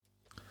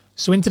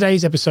So in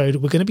today's episode,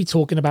 we're going to be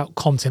talking about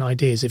content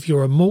ideas. If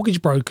you're a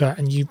mortgage broker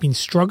and you've been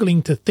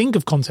struggling to think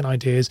of content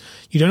ideas,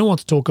 you don't know what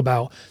to talk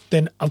about,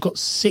 then I've got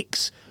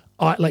 6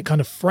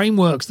 kind of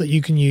frameworks that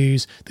you can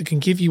use that can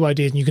give you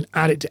ideas, and you can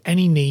add it to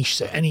any niche.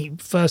 So any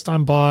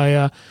first-time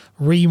buyer,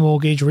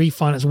 remortgage,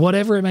 refinance,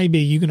 whatever it may be,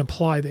 you can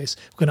apply this.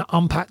 We're going to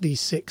unpack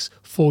these 6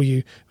 for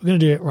you. We're going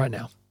to do it right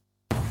now.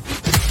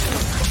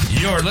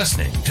 You're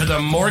listening to the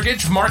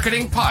Mortgage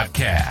Marketing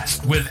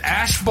Podcast with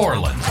Ash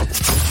Borland,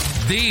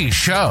 the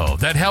show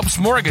that helps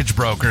mortgage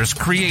brokers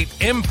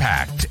create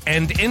impact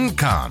and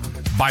income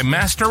by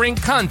mastering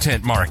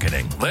content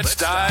marketing. Let's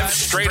dive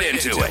straight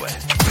into it.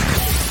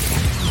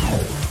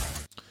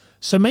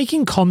 So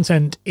making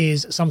content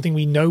is something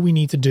we know we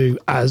need to do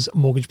as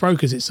mortgage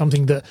brokers. It's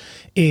something that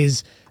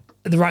is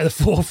at the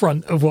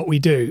forefront of what we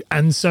do.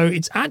 And so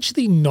it's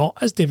actually not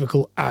as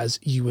difficult as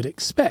you would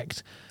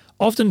expect.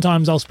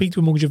 Oftentimes I'll speak to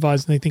a mortgage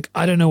advisor and they think,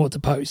 I don't know what to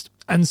post.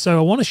 And so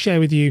I want to share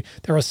with you,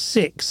 there are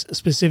 6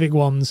 specific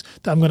ones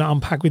that I'm going to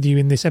unpack with you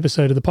in this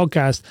episode of the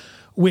podcast,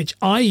 which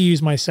I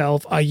use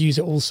myself. I use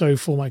it also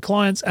for my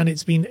clients, and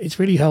it's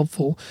really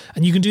helpful.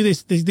 And you can do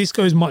this. This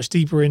goes much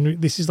deeper in.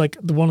 This is like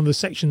one of the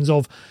sections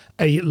of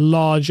a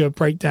larger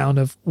breakdown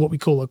of what we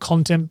call a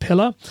content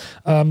pillar.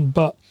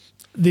 But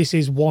this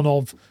is one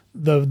of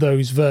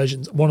those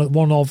versions, one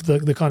of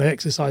the kind of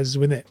exercises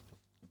within it.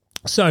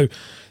 So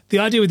the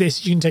idea with this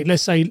is you can take,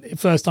 let's say,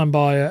 first-time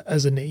buyer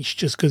as a niche,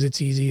 just because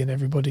it's easy and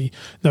everybody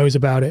knows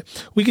about it.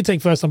 We could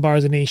take first-time buyer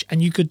as a niche,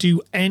 and you could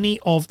do any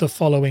of the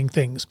following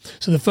things.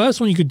 So the first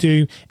one you could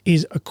do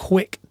is a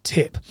quick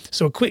tip.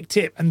 So a quick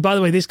tip, and by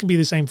the way, this can be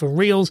the same for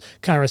reels,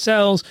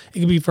 carousels. It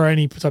can be for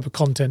any type of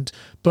content,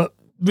 but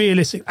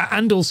realistic,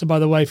 and also, by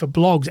the way, for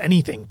blogs,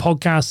 anything,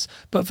 podcasts.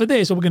 But for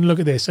this, we're going to look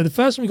at this. So the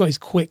first one we got is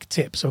quick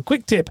tip. So a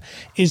quick tip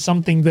is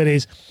something that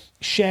is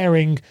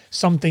sharing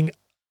something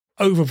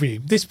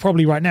overview. This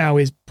probably right now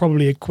is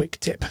probably a quick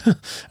tip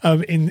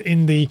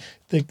in the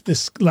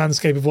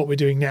landscape of what we're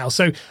doing now.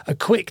 So a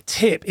quick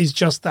tip is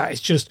just that. It's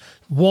just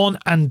one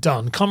and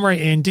done. Come right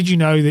in. Did you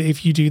know that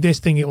if you do this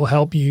thing, it will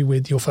help you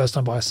with your first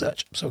time buyer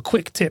search? So a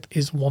quick tip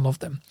is one of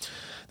them.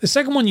 The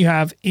second one you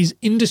have is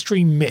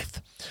industry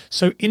myth.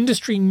 So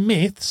industry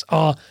myths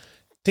are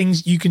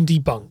things you can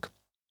debunk.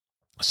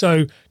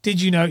 So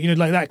did you know,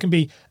 like that can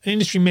be an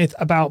industry myth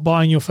about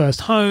buying your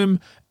first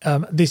home.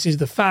 This is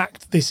the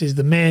fact. This is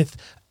the myth.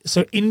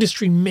 So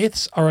industry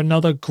myths are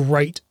another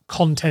great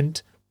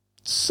content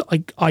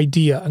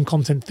idea and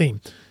content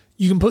theme.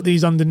 You can put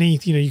these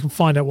underneath, you can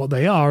find out what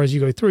they are as you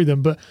go through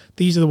them, but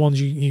these are the ones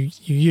you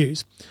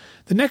use.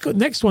 The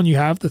next one you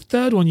have, the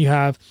third one you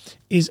have,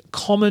 is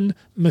common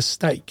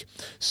mistake.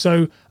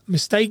 So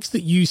mistakes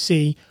that you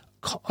see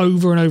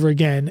over and over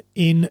again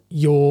in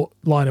your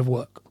line of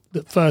work.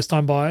 That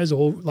first-time buyers,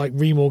 or like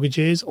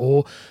remortgages,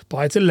 or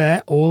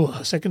buy-to-let,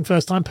 or second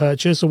first-time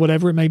purchase, or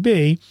whatever it may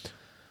be,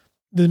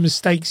 the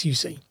mistakes you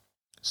see.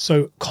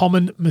 So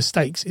common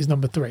mistakes is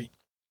number 3.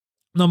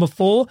 Number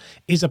 4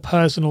 is a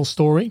personal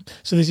story.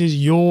 So this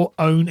is your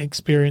own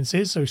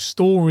experiences. So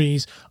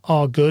stories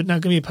are good. Now,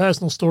 it can be a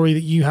personal story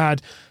that you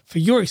had for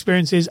your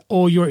experiences,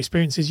 or your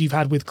experiences you've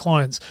had with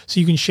clients. So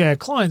you can share a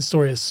client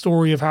story, a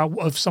story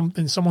of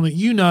someone that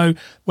you know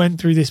went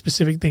through this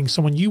specific thing.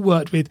 Someone you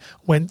worked with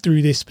went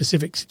through this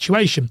specific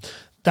situation.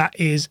 That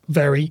is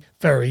very,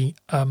 very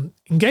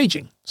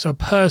engaging. So a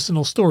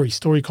personal story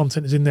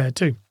content is in there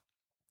too.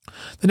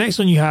 The next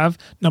one you have,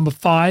 number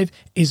 5,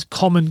 is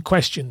common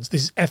questions.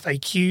 This is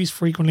FAQs,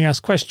 frequently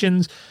asked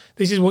questions.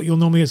 This is what you'll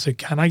normally get. So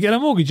can I get a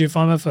mortgage if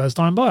I'm a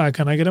first-time buyer?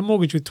 Can I get a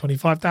mortgage with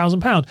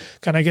 £25,000?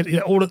 Can I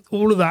get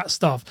all of that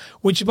stuff,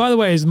 which, by the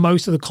way, is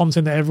most of the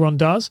content that everyone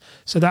does.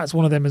 So that's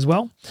one of them as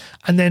well.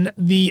 And then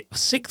the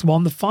 6th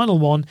one, the final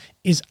one,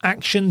 is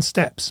action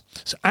steps.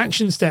 So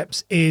action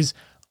steps is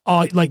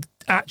like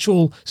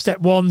actual step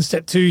 1,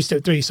 step 2,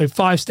 step 3. So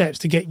 5 steps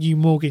to get you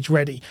mortgage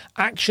ready.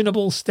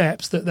 Actionable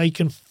steps that they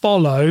can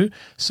follow.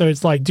 So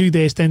it's like do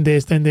this, then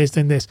this, then this,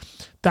 then this.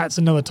 That's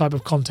another type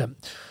of content.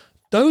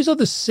 Those are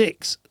the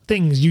 6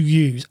 things you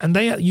use, and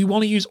you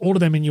want to use all of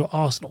them in your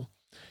arsenal.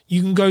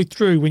 You can go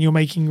through when you're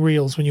making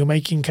reels, when you're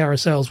making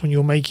carousels, when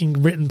you're making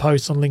written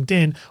posts on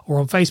LinkedIn or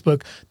on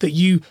Facebook, that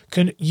you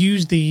can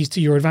use these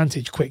to your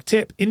advantage. Quick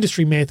tip,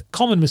 industry myth,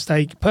 common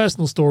mistake,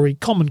 personal story,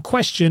 common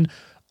question,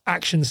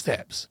 action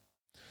steps.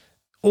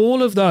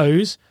 All of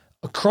those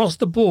across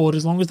the board,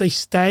 as long as they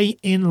stay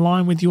in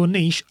line with your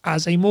niche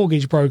as a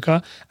mortgage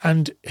broker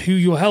and who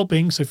you're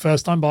helping, so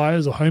first-time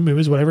buyers or home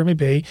movers, whatever it may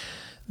be,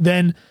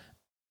 then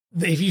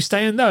if you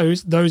stay in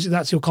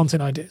that's your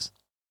content ideas.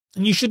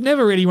 And you should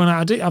never really run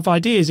out of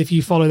ideas if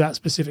you follow that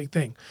specific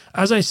thing.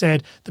 As I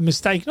said, but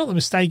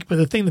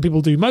the thing that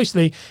people do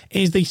mostly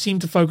is they seem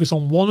to focus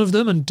on one of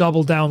them and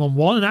double down on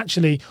one. And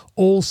actually,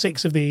 all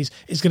 6 of these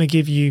is going to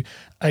give you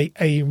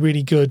a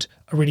really good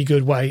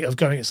way of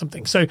going at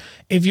something. So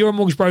if you're a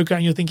mortgage broker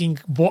and you're thinking,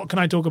 what can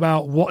I talk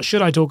about? What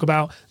should I talk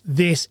about?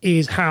 This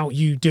is how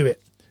you do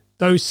it.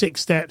 those 6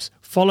 steps,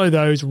 follow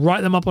those,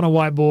 write them up on a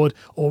whiteboard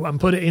and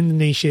put it in the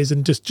niches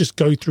and just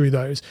go through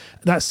those.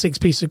 That's 6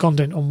 pieces of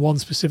content on one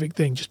specific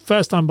thing. Just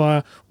first time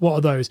buyer, what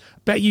are those?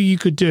 Bet you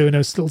could do, and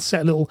I'll still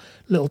set a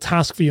little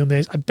task for you on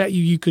this. I bet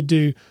you could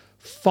do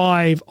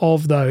 5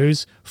 of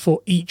those for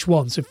each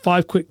one. So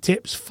 5 quick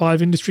tips,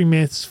 5 industry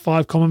myths,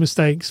 5 common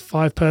mistakes,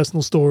 5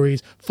 personal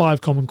stories,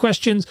 5 common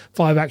questions,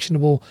 5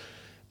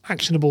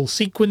 actionable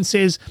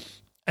sequences,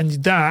 and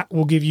that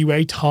will give you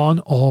a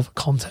ton of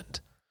content.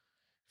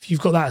 If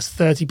you've got that as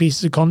 30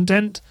 pieces of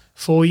content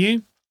for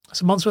you,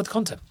 that's a month's worth of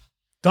content.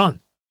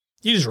 Done.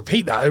 You just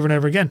repeat that over and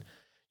over again.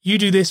 You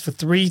do this for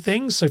 3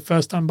 things. So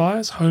first-time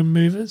buyers, home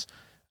movers,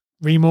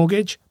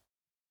 remortgage,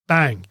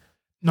 bang.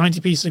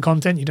 90 pieces of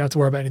content, you don't have to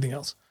worry about anything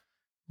else.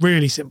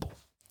 Really simple.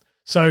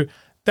 So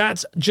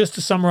that's just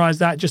to summarize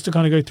that, just to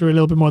kind of go through a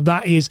little bit more.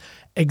 That is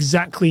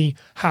exactly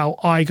how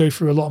I go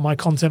through a lot of my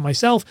content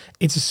myself.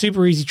 It's a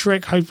super easy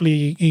trick.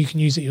 Hopefully you can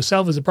use it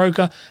yourself as a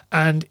broker.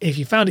 And if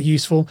you found it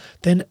useful,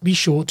 then be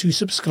sure to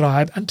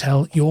subscribe and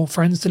tell your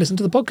friends to listen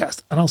to the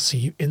podcast. And I'll see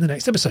you in the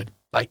next episode.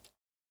 Bye.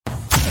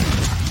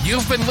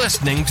 You've been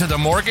listening to the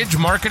Mortgage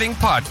Marketing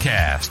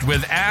Podcast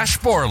with Ash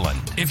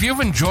Borland. If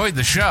you've enjoyed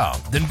the show,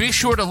 then be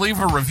sure to leave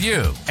a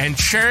review and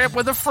share it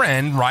with a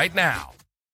friend right now.